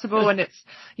 it's comfortable, and it's,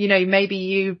 maybe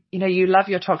you love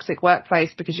your toxic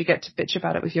workplace because you get to bitch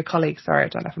about it with your colleagues. Sorry, I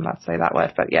don't know if I'm allowed to say that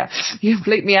word, but yeah, you can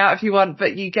bleep me out if you want,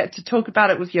 but you get to talk about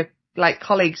it with your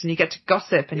colleagues, and you get to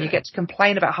gossip, and you get to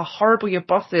complain about how horrible your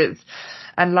boss is,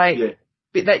 and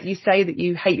that you say that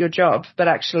you hate your job, but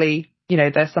actually,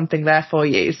 there's something there for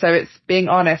you. So it's being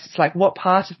honest. It's like, what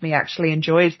part of me actually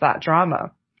enjoys that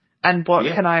drama, and what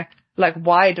can I,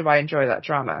 why do I enjoy that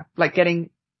drama? Getting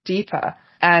deeper.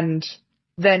 And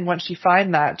then once you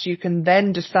find that, you can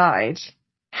then decide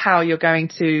how you're going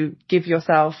to give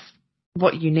yourself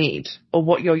what you need, or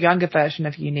what your younger version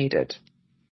of you needed,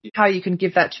 how you can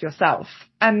give that to yourself.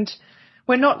 And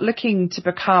we're not looking to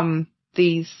become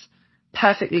these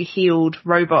perfectly healed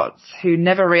robots who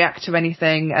never react to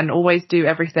anything and always do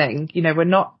everything. We're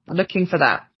not looking for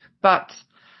that, but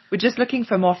we're just looking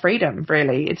for more freedom,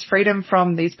 really. It's freedom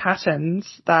from these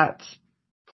patterns that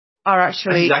are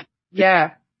actually,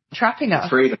 trapping us. It's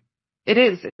freedom. It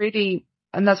is really,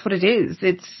 and that's what it is.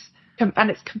 It's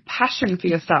compassion for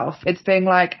yourself. It's being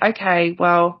like, okay,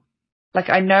 well,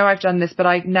 I know I've done this, but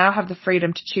I now have the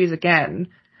freedom to choose again.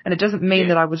 And it doesn't mean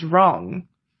that I was wrong,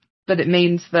 but it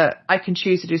means that I can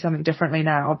choose to do something differently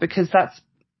now, because that's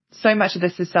so much of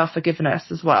this is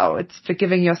self-forgiveness as well. It's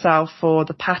forgiving yourself for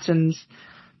the patterns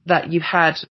that you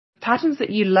had, patterns that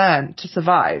you learned to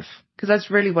survive, because that's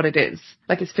really what it is.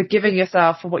 It's forgiving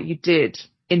yourself for what you did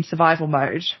in survival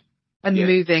mode and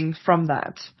moving from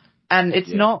that. And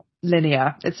it's not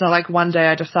linear. It's not like one day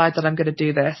I decide that I'm going to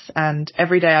do this, and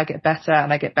every day I get better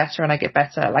and I get better and I get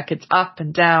better. It's up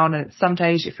and down, and some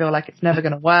days you feel like it's never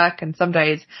going to work, and some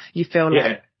days you feel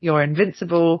like you're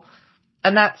invincible,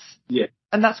 and that's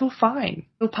all fine.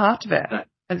 It's all part of it. No,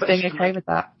 and it's being okay with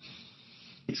that.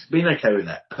 It's being okay with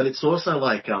that, but it's also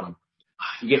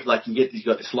you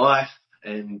got this life,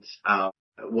 and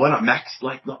why not max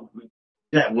not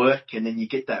that work, and then you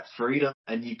get that freedom,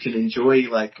 and you can enjoy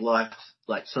life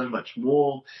so much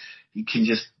more. You can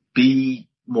just be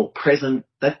more present.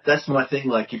 That's my thing.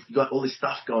 If you've got all this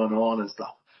stuff going on and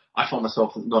stuff, I find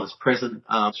myself not as present.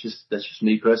 That's just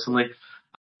me personally.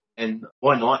 And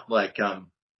why not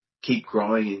keep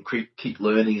growing and keep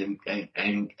learning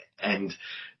and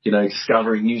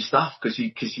discovering new stuff, because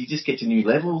you just get to new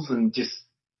levels, and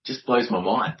just blows my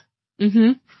mind.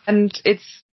 Mm-hmm. And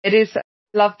it is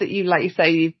love that you, like you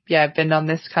say, you've been on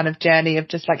this kind of journey of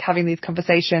just having these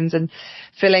conversations and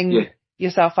filling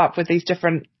yourself up with these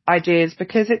different ideas,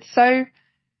 because it's so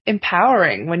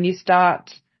empowering when you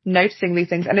start noticing these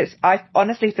things. And I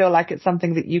honestly feel like it's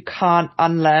something that you can't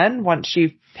unlearn once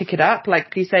you pick it up.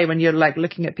 Like you say, when you're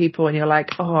looking at people and you're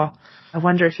like, oh, I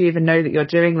wonder if you even know that you're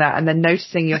doing that, and then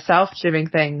noticing yourself doing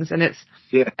things. And it's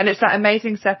that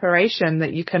amazing separation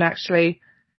that you can actually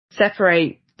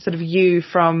separate sort of you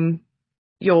from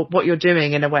what you're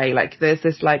doing in a way. There's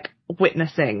this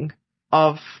witnessing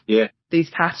of these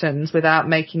patterns without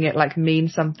making it mean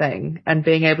something, and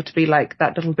being able to be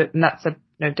that little bit. And that's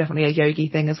definitely a yogi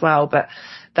thing as well, but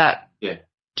that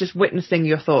just witnessing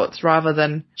your thoughts rather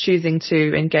than choosing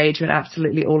to engage in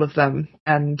absolutely all of them.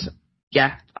 And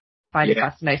I find it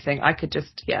fascinating. I could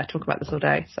just talk about this all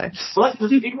day. So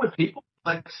even with people,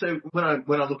 so when I'm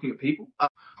looking at people,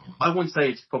 I wouldn't say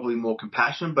it's probably more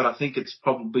compassion, but I think it's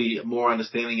probably more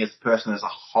understanding as a person as a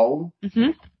whole.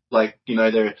 Mm-hmm.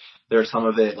 There are some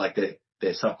of their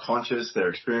subconscious, their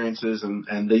experiences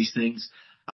and these things.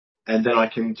 And then I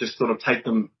can just sort of take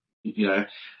them,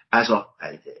 as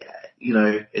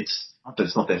it's not that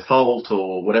it's not their fault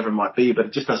or whatever it might be, but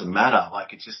it just doesn't matter.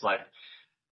 It's just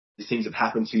these things have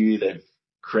happened to you. They've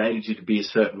created you to be a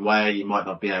certain way. You might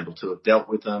not be able to have dealt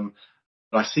with them.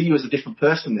 But I see you as a different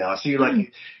person now. I see you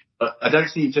I don't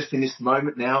see you just in this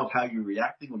moment now of how you're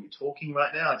reacting when you're talking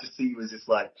right now. I just see you as just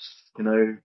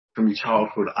from your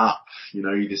childhood up,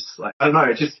 you just I don't know.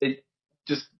 It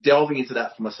just delving into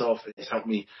that for myself, it's helped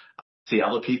me see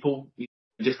other people in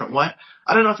a different way.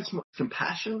 I don't know if it's more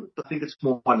compassion, but I think it's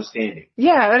more understanding.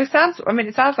 Yeah, and it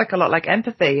sounds like a lot like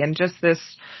empathy, and just this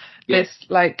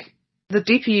the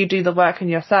deeper you do the work in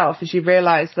yourself, as you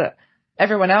realize that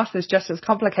everyone else is just as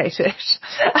complicated.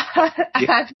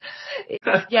 And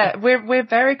we're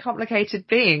very complicated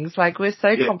beings. We're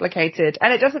so complicated,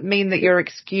 and it doesn't mean that you're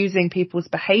excusing people's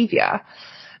behavior.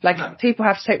 People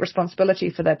have to take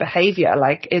responsibility for their behavior.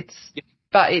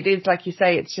 But it is, like you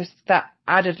say, it's just that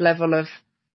added level of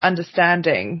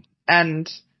understanding, and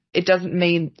it doesn't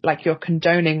mean you're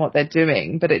condoning what they're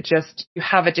doing, but it just, you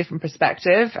have a different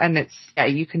perspective, and it's,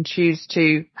 you can choose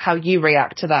to how you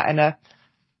react to that in a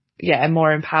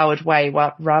more empowered way,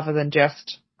 rather than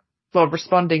just,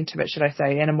 responding to it, should I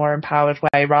say, in a more empowered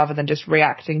way, rather than just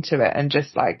reacting to it and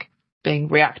just being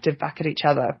reactive back at each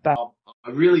other. But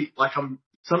I really, like, I'm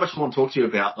so much more to talk to you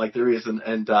about, like there is, and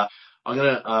I'm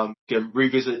going to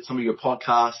revisit some of your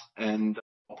podcasts, and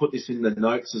I'll put this in the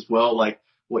notes as well, like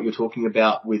what you're talking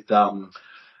about with,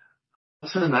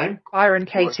 what's her name? Byron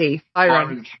Katie.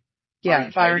 Byron. Yeah,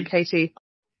 Byron Katie.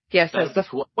 Yes, yeah, so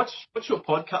cool. What's your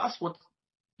podcast?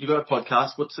 You got a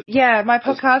podcast? What's it? Yeah, my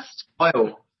podcast,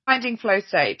 title? Finding Flow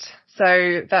State.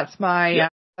 So that's my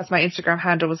Instagram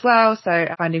handle as well. So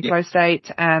Finding Flow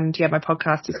State, and my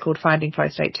podcast is called Finding Flow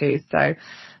State too. So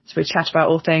we chat about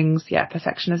all things,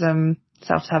 perfectionism,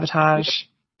 self-sabotage,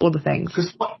 all the things.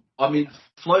 Because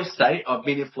flow state, I've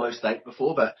been in flow state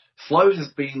before, but flow has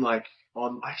been like I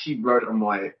actually wrote it on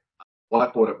my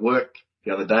whiteboard at work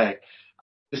the other day,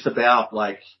 just about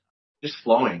like just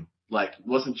flowing. Like, it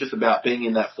wasn't just about being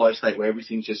in that flow state where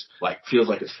everything just like feels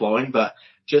like it's flowing, but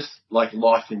just like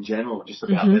life in general, just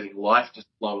about letting life just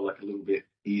flow like a little bit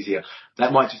easier.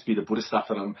 That might just be the Buddha stuff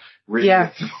that I'm reading.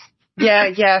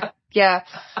 Yeah.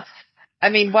 I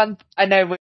mean, I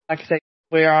know, like I said,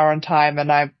 we are on time, and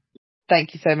I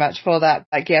thank you so much for that.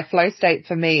 Like, flow state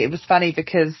for me, it was funny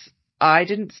because I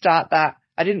didn't start that.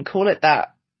 I didn't call it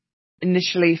that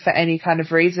initially for any kind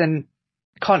of reason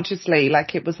consciously.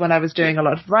 Like, it was when I was doing a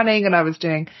lot of running and I was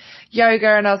doing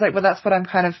yoga, and I was like, well, that's what I'm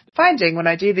kind of finding when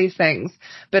I do these things.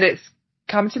 But it's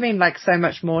come to mean like so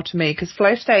much more to me, because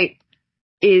flow state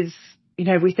is,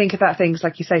 we think about things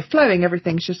like you say, flowing,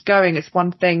 everything's just going. It's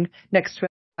one thing next to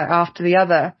it after the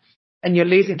other, and you're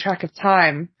losing track of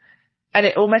time. And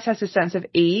it almost has a sense of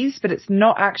ease, but it's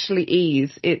not actually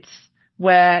ease. It's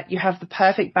where you have the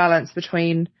perfect balance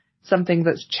between something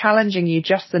that's challenging you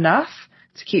just enough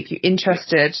to keep you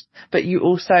interested, but you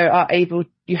also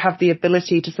you have the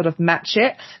ability to sort of match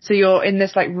it. So you're in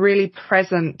this like really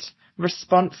present,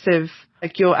 responsive,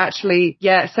 like you're actually,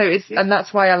 and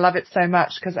that's why I love it so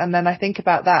much. And then I think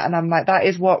about that and I'm like, that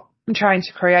is what I'm trying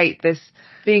to create, this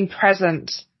being present,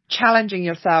 challenging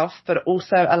yourself, but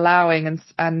also allowing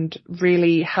and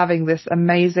really having this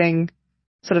amazing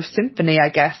sort of symphony, I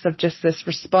guess, of just this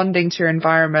responding to your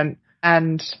environment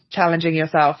and challenging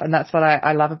yourself. And that's what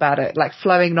I love about it. Like,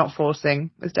 flowing, not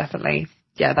forcing is definitely,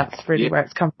 that's really where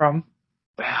it's come from.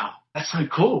 Wow. That's so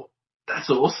cool. That's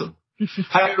awesome. Hey,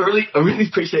 I really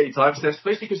appreciate your time, Steph,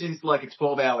 especially because it's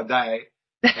 12-hour day.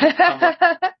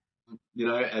 At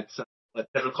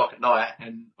 7 o'clock at night,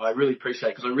 and I really appreciate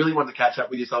it, because I really wanted to catch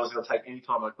up with you, so I was going to take any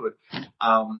time I could.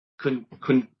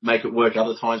 Couldn't make it work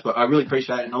other times, but I really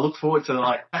appreciate it, and I look forward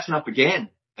to catching up again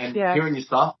and hearing your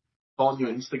stuff, following you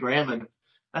on Instagram, and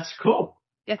that's cool.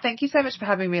 Yeah, thank you so much for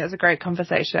having me. It was a great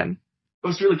conversation. It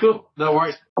was really cool. No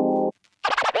worries.